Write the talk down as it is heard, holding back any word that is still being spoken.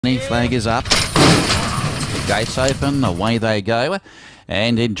Flag is up. Gates open, away they go.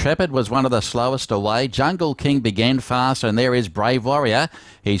 And Intrepid was one of the slowest away. Jungle King began fast, and there is Brave Warrior.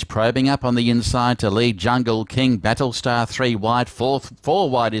 He's probing up on the inside to lead Jungle King. Battlestar 3 wide, 4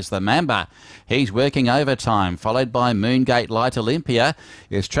 wide is the Mamba. He's working overtime, followed by Moongate Light. Olympia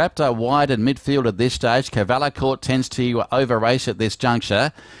is trapped wide in midfield at this stage. Cavallo Court tends to over-race at this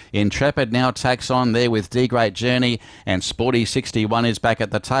juncture. Intrepid now tacks on there with D Great Journey, and Sporty 61 is back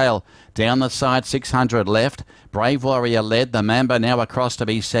at the tail. Down the side, 600 left. Brave Warrior led. The Mamba now across to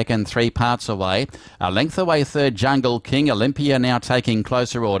be second, 3 parts away. A length away third, Jungle King. Olympia now taking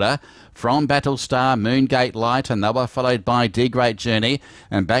closer order from Battlestar, Moongate Light, and they were followed by D Great Journey.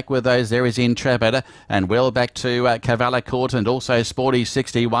 And back with those there is Intrepid, and well back to Cavallo Court and also Sporty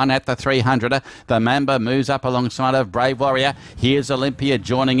 61 at the 300. The Mamba moves up alongside of Brave Warrior. Here's Olympia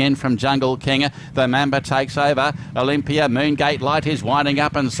joining in from Jungle King. The Mamba takes over. Olympia, Moongate Light is winding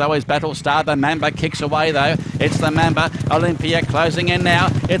up, and so is Battlestar. The Mamba kicks away though. It's the Mamba. Olympia closing in now.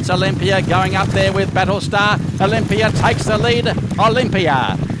 It's Olympia going up there with Battlestar. Olympia takes the lead.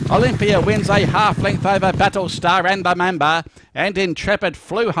 Olympia wins a half length over Battlestar and the Mamba. And Intrepid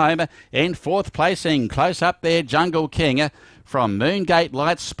flew home in 4th placing. Close up there, Jungle King from Moongate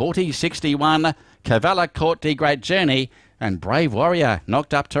Light, Sporty 61, Cavallo Court, D Great Journey, and Brave Warrior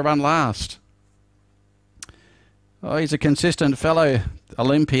knocked up to run last. Oh, he's a consistent fellow,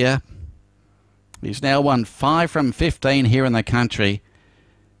 Olympia. He's now won 5 from 15 here in the country,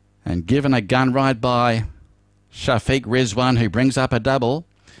 and given a gun ride by Shafiq Rizwan, who brings up a double.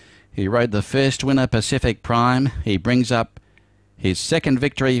 He rode the first winner, Pacific Prime. He brings up his second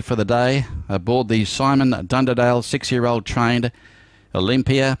victory for the day aboard the Simon Dunderdale 6-year-old trained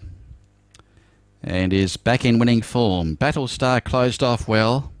Olympia, and is back in winning form. Battlestar closed off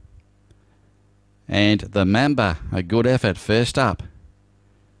well, and the Mamba, a good effort first up,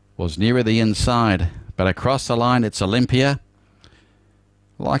 was nearer the inside, but across the line it's Olympia.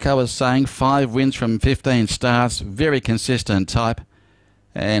 Like I was saying, 5 wins from 15 starts, very consistent type,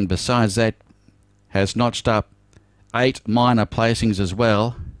 and besides that has notched up 8 minor placings as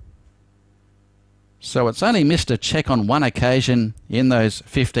well. So it's only missed a check on one occasion in those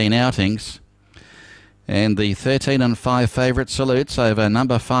 15 outings. And the 13 and 5 favourite salutes over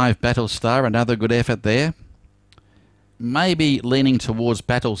number 5 Battlestar, another good effort there. Maybe leaning towards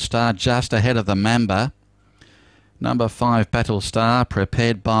Battlestar just ahead of the Mamba. Number 5 Battlestar,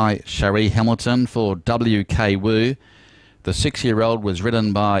 prepared by Cherie Hamilton for WK Woo. The 6-year-old was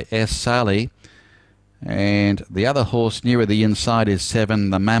ridden by S. Saleh. And the other horse nearer the inside is 7,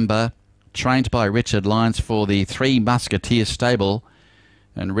 the Mamba, trained by Richard Lyons for the 3 Musketeers stable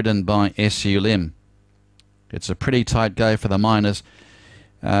and ridden by S.U. Lim. It's a pretty tight go for the minors.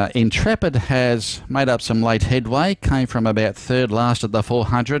 Intrepid has made up some late headway, came from about 3rd last at the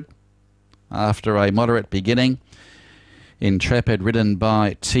 400 after a moderate beginning. Intrepid ridden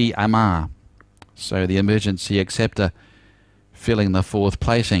by T. Amar. So the emergency acceptor filling the 4th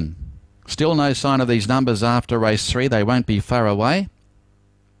placing. Still no sign of these numbers after race 3. They won't be far away.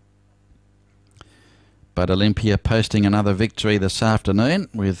 But Olympia posting another victory this afternoon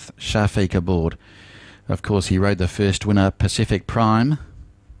with Shafiq aboard. Of course, he rode the first winner, Pacific Prime.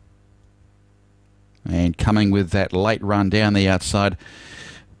 And coming with that late run down the outside,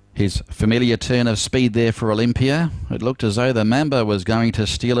 his familiar turn of speed there for Olympia. It looked as though the Mamba was going to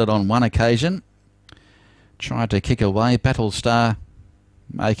steal it on one occasion. Tried to kick away. Battlestar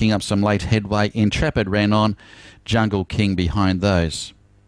making up some late headway. Intrepid ran on. Jungle King behind those.